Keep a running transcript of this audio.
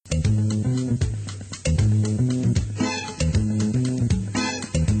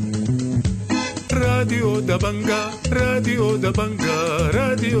راديو دبنقا راديو دبنقا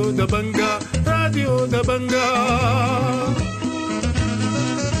راديو دبنقا راديو دبنقا.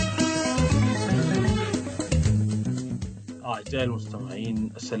 أعزائي المستمعين،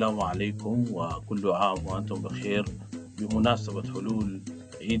 السلام عليكم وكل عام وأنتم بخير. بمناسبة حلول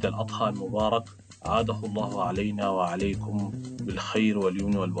عيد الأضحى المبارك، عاده الله علينا وعليكم بالخير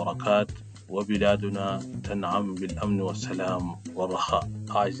واليمن والبركات، وبلادنا تنعم بالأمن والسلام والرخاء.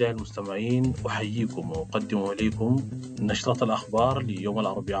 أعزائي المستمعين، أحييكم وأقدم إليكم نشرة الأخبار ليوم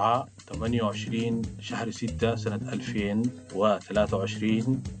الأربعاء 28 شهر 6 سنة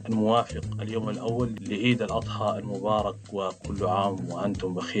 2023 الموافق اليوم الأول لعيد الأضحى المبارك، وكل عام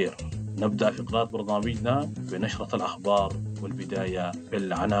وأنتم بخير. نبدأ فقرات برنامجنا بنشرة الأخبار، والبداية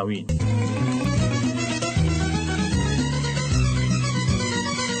بالعناوين.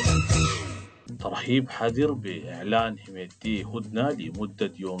 ترحيب حذر بإعلان حميدتي هدنة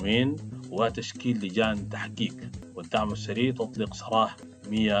لمدة يومين وتشكيل لجان تحقيق، والدعم السريع تطلق سراح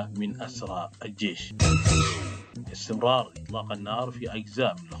 100 من أسرى الجيش. استمرار إطلاق النار في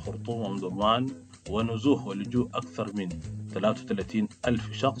أجزاء من الخرطوم ومدرمان، ونزوح ولجوء أكثر من 33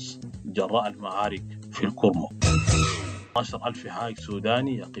 ألف شخص جراء المعارك في الكرمك. 12 ألف حاج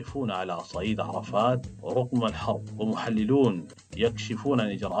سوداني يقفون على صعيد عرفات رغم الحرب، ومحللون يكشفون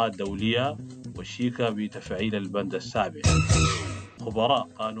عن إجراءات دولية وشيكا بتفعيل البند السابع. خبراء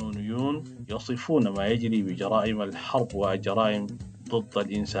قانونيون يصفون ما يجري بجرائم الحرب وجرائم ضد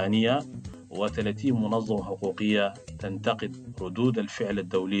الإنسانية، و30 منظمة حقوقية تنتقد ردود الفعل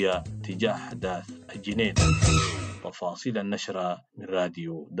الدولية تجاه أحداث الجنين. تفاصيل النشرة من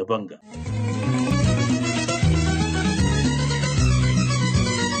راديو دبنقا.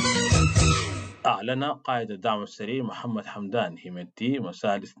 أعلن قائد الدعم السريع محمد حمدان حميدتي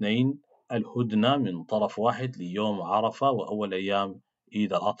مساء الاثنين الهدنة من طرف واحد ليوم عرفة وأول أيام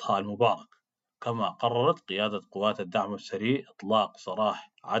عيد الأضحى المبارك. كما قررت قيادة قوات الدعم السريع إطلاق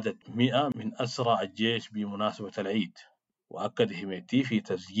سراح عدد 100 من أسرى الجيش بمناسبة العيد. وأكد حميدتي في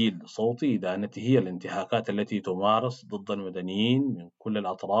تسجيل صوتي إدانته الانتهاكات التي تمارس ضد المدنيين من كل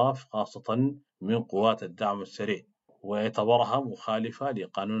الأطراف، خاصة من قوات الدعم السريع، واعتبرها مخالفة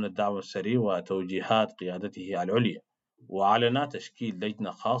لقانون الدعم السريع وتوجيهات قيادته العليا. وأعلن تشكيل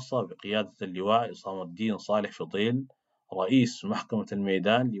لجنة خاصة بقيادة اللواء عصام الدين صالح فضيل رئيس محكمة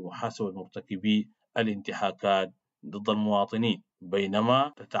الميدان لمحاسبة مرتكبي الانتهاكات ضد المواطنين،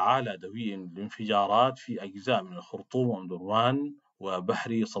 بينما تتعالى دويا الانفجارات في أجزاء من الخرطوم ومدرمان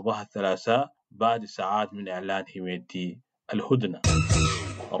وبحري صباح الثلاثاء بعد ساعات من إعلان حميدتي الهدنة.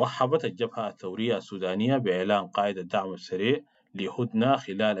 رحبت الجبهة الثورية السودانية بإعلان قائد الدعم السريع لهدنة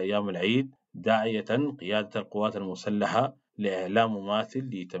خلال أيام العيد، داعية قيادة القوات المسلحة لإعلان مماثل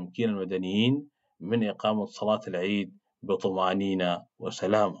لتمكين المدنيين من إقامة صلاة العيد بطمأنينة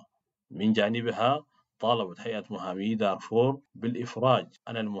وسلامة. من جانبها طالبت هيئة محامي دارفور بالإفراج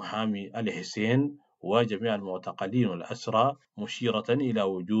عن المحامي علي حسين وجميع المعتقلين والأسرى، مشيرة إلى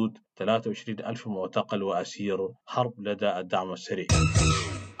وجود 23 ألف معتقل وأسير حرب لدى الدعم السريع.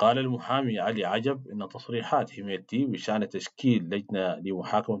 قال المحامي علي عجب إن تصريحات حميدتي بشأن تشكيل لجنة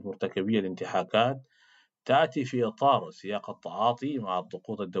لمحاكمة مرتكبي الانتهاكات تأتي في إطار سياق التعاطي مع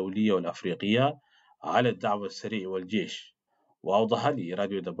الضغوط الدولية والأفريقية على الدعم السريع والجيش. وأوضح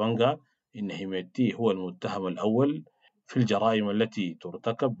لراديو دبنقا إن حميدتي هو المتهم الأول في الجرائم التي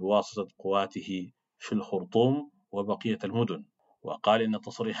ترتكب بواسطة قواته في الخرطوم وبقية المدن. وقال إن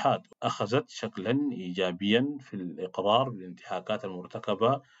التصريحات أخذت شكلا إيجابيا في الإقرار بالانتهاكات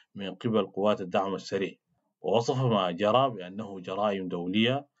المرتكبة من قبل قوات الدعم السريع، ووصف ما جرى بأنه جرائم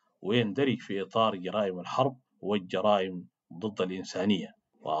دولية ويندرج في إطار جرائم الحرب والجرائم ضد الإنسانية.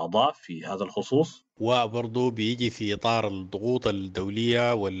 وأضاف في هذا الخصوص: وبرضه بيجي في إطار الضغوط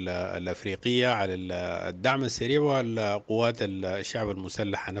الدولية والأفريقية على الدعم السريع والقوات الشعب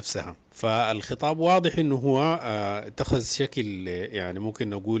المسلحة نفسها. فالخطاب واضح إنه هو اتخذ شكل يعني ممكن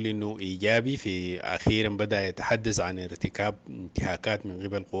نقول إنه إيجابي، في أخيرا بدأ يتحدث عن ارتكاب انتهاكات من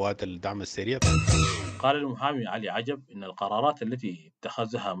قبل قوات الدعم السريع. قال المحامي علي عجب إن القرارات التي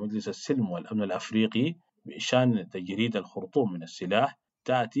اتخذها مجلس السلم والأمن الأفريقي بشأن تجريد الخرطوم من السلاح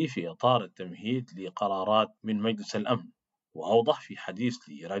تأتي في إطار التمهيد لقرارات من مجلس الأمن. وأوضح في حديث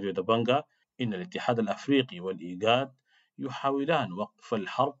لراديو دبنقا إن الاتحاد الأفريقي والإيجاد يحاولان وقف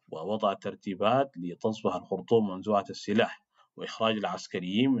الحرب ووضع ترتيبات لتصبح الخرطوم منزوعة السلاح، وإخراج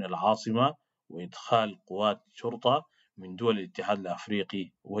العسكريين من العاصمة، وإدخال قوات شرطة من دول الاتحاد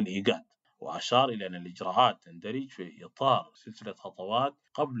الأفريقي والإيجاد. وأشار إلى أن الإجراءات تندرج في إطار سلسلة خطوات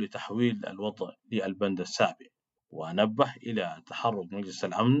قبل تحويل الوضع للبند السابع. ونبه إلى تحرك مجلس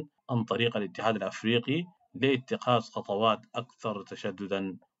الأمن عن طريق الاتحاد الأفريقي لاتخاذ خطوات أكثر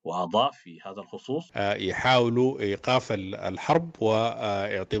تشددا وأضاف في هذا الخصوص يحاولوا إيقاف الحرب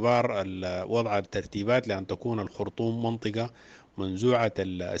واعتبار وضع الترتيبات لأن تكون الخرطوم منطقة منزوعة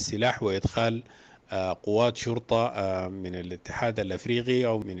السلاح، وإدخال قوات شرطة من الاتحاد الأفريقي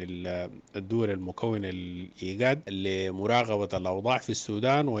أو من الدول المكونة الإيجاد لمراقبة الأوضاع في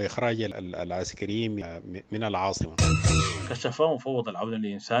السودان وإخراج العسكريين من العاصمة. كشف مفوض العون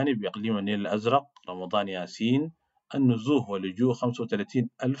الإنساني بإقليم النيل الأزرق رمضان ياسين النزوح ولجوء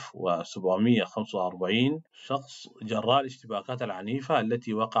 35745 شخص جراء الاشتباكات العنيفة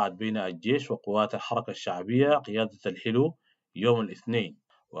التي وقعت بين الجيش وقوات الحركة الشعبية قيادة الحلو يوم الاثنين.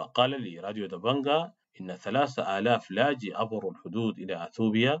 وقال لراديو دبنقا إن 3000 لاجئ عبروا الحدود إلى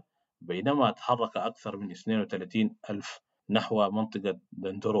أثيوبيا، بينما تحرك أكثر من 32,000 نحو منطقة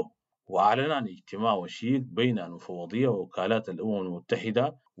دندرو. وأعلن عن اجتماع وشيك بين المفوضية ووكالات الأمم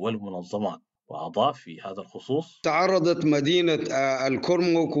المتحدة والمنظمات. وأضاف في هذا الخصوص: تعرضت مدينة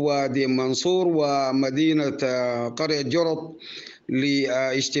الكرمك ودي منصور ومدينة قرية جرط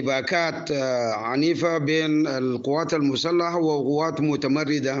لاشتباكات عنيفة بين القوات المسلحة وقوات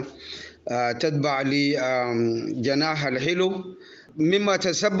متمردة تتبع لجناح الحلو، مما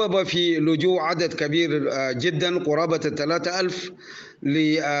تسبب في لجوء عدد كبير جدا قرابة 3000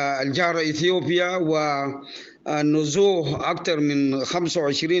 للجارة إثيوبيا، والنزوح أكثر من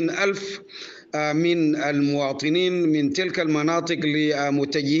 25,000 من المواطنين من تلك المناطق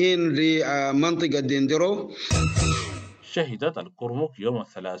متجهين لمنطقة دندرو. شهدت الكرمك يوم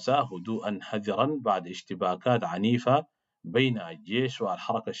الثلاثاء هدوءا حذرا بعد اشتباكات عنيفة بين الجيش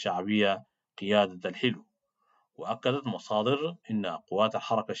والحركة الشعبية قيادة الحلو. وأكدت مصادر أن قوات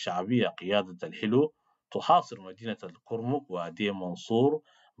الحركة الشعبية قيادة الحلو تحاصر مدينة الكرمك ودي منصور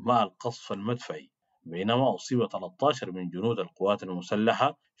مع القصف المدفعي، بينما أصيب 13 من جنود القوات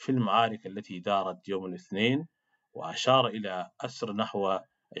المسلحة في المعارك التي دارت يوم الاثنين. وأشار إلى أسر نحو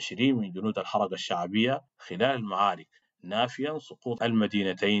 20 من جنود الحركة الشعبية خلال المعارك، نافيا سقوط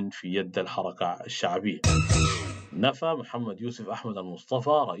المدينتين في يد الحركة الشعبية. نفى محمد يوسف أحمد المصطفى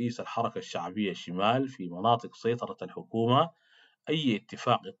رئيس الحركة الشعبية الشمال في مناطق سيطرة الحكومة أي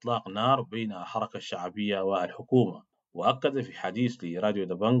اتفاق إطلاق نار بين الحركة الشعبية والحكومة. وأكد في حديث لراديو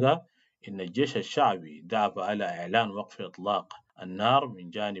دبنقا إن الجيش الشعبي دعب على إعلان وقف إطلاق النار من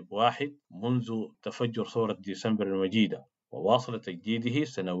جانب واحد منذ تفجر ثورة ديسمبر المجيدة، وواصل تجديده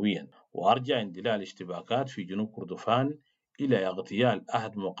سنويا، وأرجع اندلاع الاشتباكات في جنوب كردفان إلى اغتيال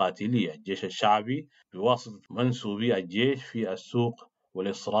أحد مقاتلي الجيش الشعبي بواسطة منسوبي الجيش في السوق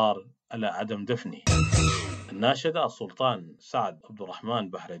والإصرار على عدم دفنه. ناشد السلطان سعد عبد الرحمن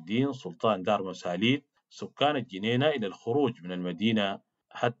بحر الدين سلطان دار مساليد سكان الجنينة إلى الخروج من المدينة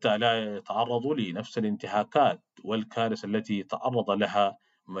حتى لا يتعرضوا لنفس الانتهاكات والكارثة التي تعرض لها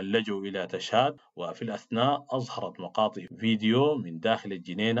من لجوا إلى تشاد. وفي الأثناء أظهرت مقاطع فيديو من داخل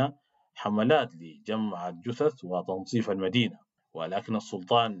الجنينة حملات لجمع الجثث وتنظيف المدينة. ولكن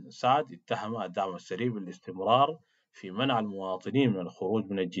السلطان سعد اتهم الدعم السريع بالاستمرار في منع المواطنين من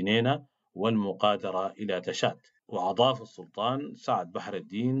الخروج من الجنينة والمقادرة إلى تشاد. وأضاف السلطان سعد بحر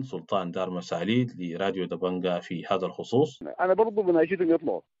الدين سلطان دار مساليد لراديو دبنقا في هذا الخصوص: أنا برضو بناشدهم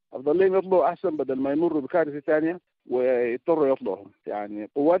يطلعوا، أفضل لهم يطلعوا أحسن بدل ما يمروا بكارثة ثانية ويضطروا يطلعوا. يعني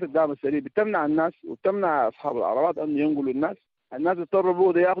قوات الدعم السريع بتمنع الناس وبتمنع أصحاب العربات أن ينقلوا الناس اضطروا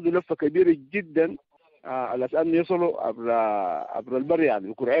بوده ياخذوا لفة كبيرة جدا على أن يصلوا عبر البر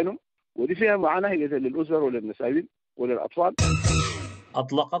يعني بكرعينهم، ودي فيها معاناة للأسر وللنساء وللأطفال.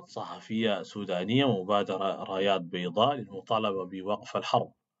 أطلقت صحفية سودانية مبادرة رايات بيضاء للمطالبة بوقف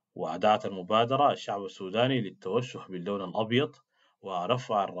الحرب، وأدعت المبادرة الشعب السوداني للتوشح باللون الأبيض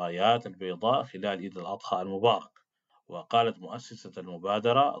ورفع الرايات البيضاء خلال عيد الأضحى المبارك. وقالت مؤسسة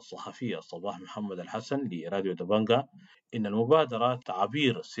المبادرة الصحفية صباح محمد الحسن لراديو دبنقا إن المبادرة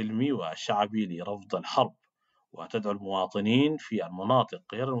تعبير سلمي وشعبي لرفض الحرب، وتدعو المواطنين في المناطق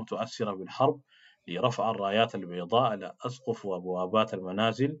غير المتأثرة بالحرب لرفع الرايات البيضاء على أسقف وبوابات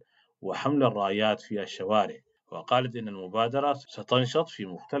المنازل وحمل الرايات في الشوارع. وقالت إن المبادرة ستنشط في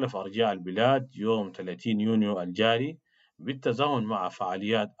مختلف أرجاء البلاد يوم 30 يونيو الجاري بالتزامن مع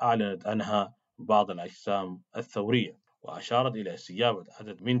فعاليات أعلنت عنها بعض الأجسام الثورية. وأشارت إلى استجابة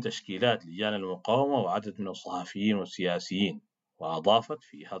عدد من تشكيلات لجان المقاومة وعدد من الصحفيين والسياسيين. وأضافت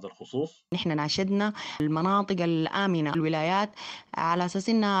في هذا الخصوص: نحن ناشدنا المناطق الآمنة الولايات على أساس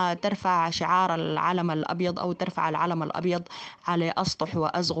أنها ترفع شعار العلم الأبيض أو ترفع العلم الأبيض على أسطح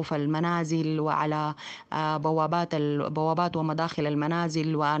وأسقف المنازل وعلى بوابات ومداخل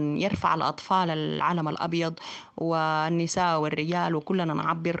المنازل، وأن يرفع الأطفال العلم الأبيض والنساء والرجال وكلنا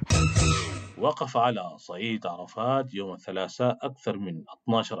نعبر. وقف على صعيد عرفات يوم الثلاثاء أكثر من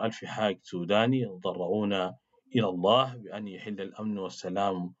 12,000 حاج سوداني يتضرعون إلى الله بأن يحل الأمن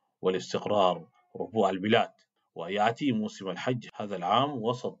والسلام والاستقرار ربوع البلاد. ويأتي موسم الحج هذا العام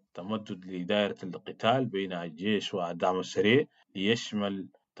وسط تمدد لدائرة القتال بين الجيش والدعم السريع ليشمل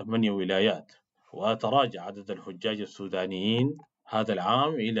 8 ولايات. وتراجع عدد الحجاج السودانيين هذا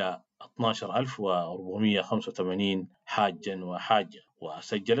العام إلى 12485 حاجا وحاجة.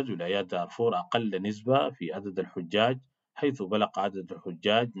 وسجلت ولايات دارفور أقل نسبة في عدد الحجاج، حيث بلغ عدد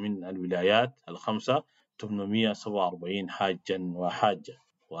الحجاج من الولايات الخمسة 847 حاجا وحاجة.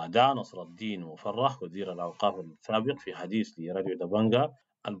 وأدعى نصر الدين مفرح وزير الأوقاف السابق في حديث لراديو دبنقا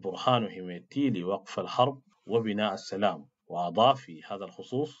البرهان حميتي لوقف الحرب وبناء السلام، وأضاف في هذا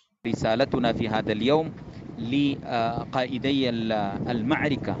الخصوص: رسالتنا في هذا اليوم لقائدي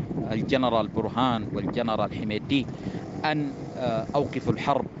المعركة الجنرال برهان والجنرال حميتي أن أوقفوا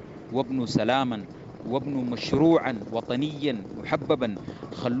الحرب وابنوا سلاما وابنوا مشروعا وطنيا محببا.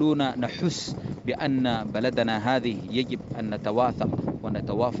 خلونا نحس بأن بلدنا هذه يجب أن نتواثق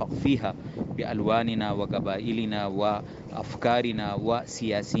ونتوافق فيها بألواننا وقبائلنا وأفكارنا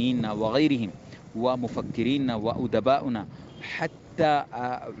وسياسيين وغيرهم ومفكرين وأدباؤنا حتى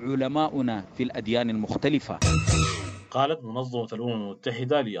علماؤنا في الأديان المختلفة. قالت منظمة الأمم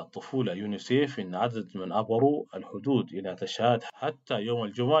المتحدة للطفولة يونيسيف إن عدد من عبروا الحدود إلى تشاد حتى يوم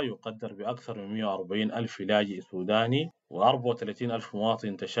الجمعة يقدر بأكثر من 140 ألف لاجئ سوداني و34 ألف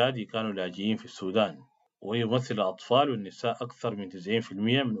مواطن تشادي كانوا لاجئين في السودان. ويمثل الأطفال والنساء أكثر من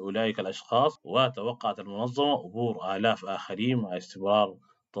 90% من أولئك الأشخاص. وتوقعت المنظمة عبور آلاف آخرين مع استمرار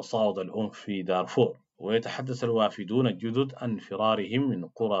تصاعد العنف في دارفور. ويتحدث الوافدون الجدد عن فرارهم من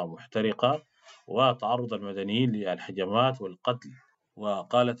قرى محترقة وتعرض المدنيين للهجمات والقتل.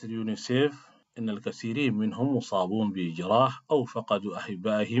 وقالت اليونيسيف إن الكثيرين منهم مصابون بجراح أو فقدوا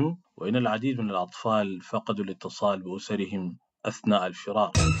أحبائهم، وإن العديد من الأطفال فقدوا الاتصال بأسرهم أثناء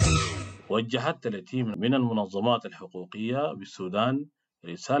الفرار. وجهت 30 من المنظمات الحقوقية بالسودان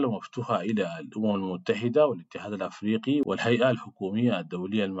رسالة مفتوحة إلى الأمم المتحدة والاتحاد الأفريقي والهيئة الحكومية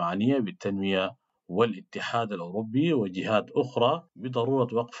الدولية المعنية بالتنمية والاتحاد الأوروبي وجهات أخرى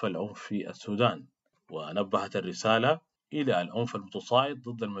بضرورة وقف العنف في السودان. ونبهت الرسالة إلى العنف المتصاعد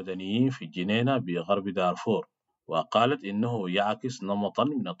ضد المدنيين في الجنينة بغرب دارفور، وقالت إنه يعكس نمطا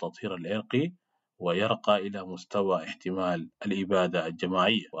من التطهير العرقي ويرقى إلى مستوى احتمال الإبادة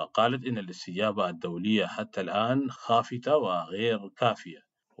الجماعية. وقالت إن الاستجابة الدولية حتى الآن خافتة وغير كافية.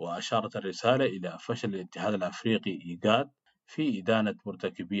 وأشارت الرسالة إلى فشل الاتحاد الأفريقي إيجاد في إدانة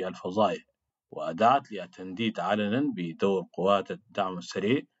مرتكبي الفظائع، وأدعت للتنديد علنا بدور قوات الدعم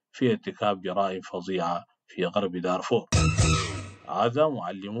السريع في ارتكاب جرائم فظيعة في غرب دارفور. عاد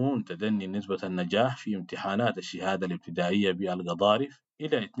معلمون تدني نسبة النجاح في امتحانات الشهادة الابتدائية بالقضارف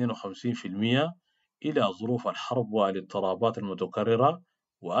إلى 52% إلى ظروف الحرب والاضطرابات المتكررة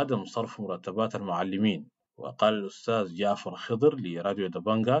وعدم صرف مرتبات المعلمين. وقال الأستاذ جعفر خضر لراديو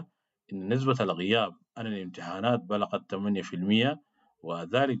دبنقا إن نسبة الغياب عن الامتحانات بلغت 8%،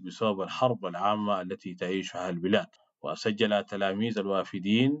 وذلك بسبب الحرب العامة التي تعيشها البلاد. وسجل التلاميذ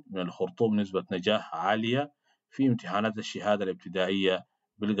الوافدين من الخرطوم نسبة نجاح عالية في امتحانات الشهادة الابتدائية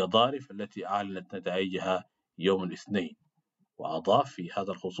بالقضارف التي أعلنت نتائجها يوم الاثنين. وأضاف في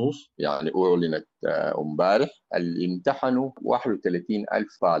هذا الخصوص: يعني أعلنت امبارح اللي امتحنوا 31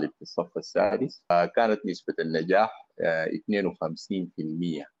 ألف طالب في الصف السادس، كانت نسبة النجاح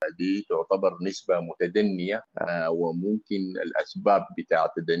 52%. دي تعتبر نسبة متدنية، وممكن الأسباب بتاع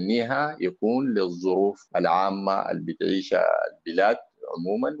تدنيها يكون للظروف العامة اللي بتعيشها البلاد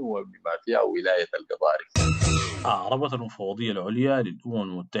عموما وبما فيها ولاية القضارف. أعربت المفوضية العليا للأمم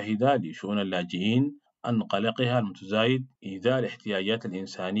المتحدة لشؤون اللاجئين عن قلقها المتزايد إيذاء الاحتياجات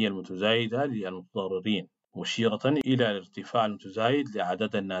الإنسانية المتزايدة للمتضررين، مشيرة إلى الارتفاع المتزايد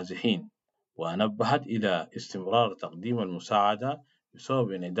لأعداد النازحين. ونبهت إلى استمرار تقديم المساعدة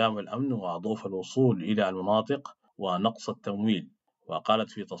بسبب انعدام الأمن وضعف الوصول إلى المناطق ونقص التمويل.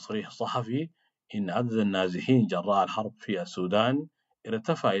 وقالت في تصريح صحفي إن عدد النازحين جراء الحرب في السودان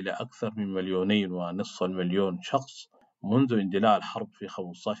ارتفع إلى أكثر من 2.5 مليون شخص منذ اندلاع الحرب في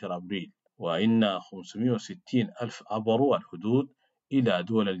 15 أبريل، وإن 560 ألف عبروا الحدود إلى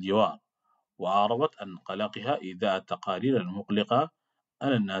دول الجوار. وأعربت عن قلقها إيذاء التقارير المقلقة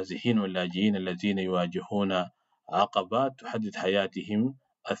عن النازحين واللاجئين الذين يواجهون عقبات تحدد حياتهم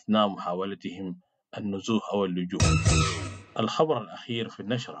أثناء محاولتهم النزوح أو اللجوء. الخبر الأخير في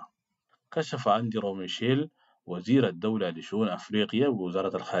النشرة: كشف أندرو ميشيل وزير الدولة لشؤون أفريقيا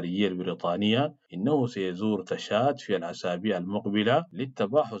بوزارة الخارجية البريطانية إنه سيزور تشاد في الأسابيع المقبلة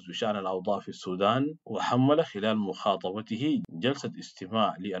للتباحث بشأن الأوضاع في السودان. وحمل خلال مخاطبته جلسة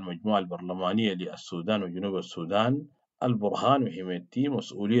استماع للمجموعة البرلمانية للسودان وجنوب السودان البرهان وحميتي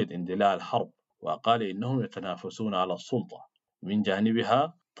مسؤولية اندلاع الحرب، وقال إنهم يتنافسون على السلطة. من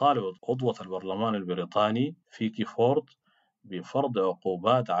جانبها طالبت عضوة البرلمان البريطاني فيكي فورد بفرض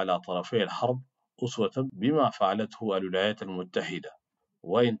عقوبات على طرفي الحرب أسوة بما فعلته الولايات المتحدة،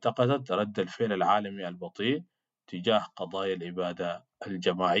 وانتقدت رد الفعل العالمي البطيء تجاه قضايا الإبادة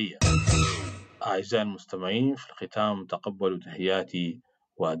الجماعية. أعزائي المستمعين، في الختام تقبلوا تحياتي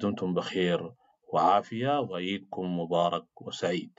ودمتم بخير وعافية، وعيدكم مبارك وسعيد.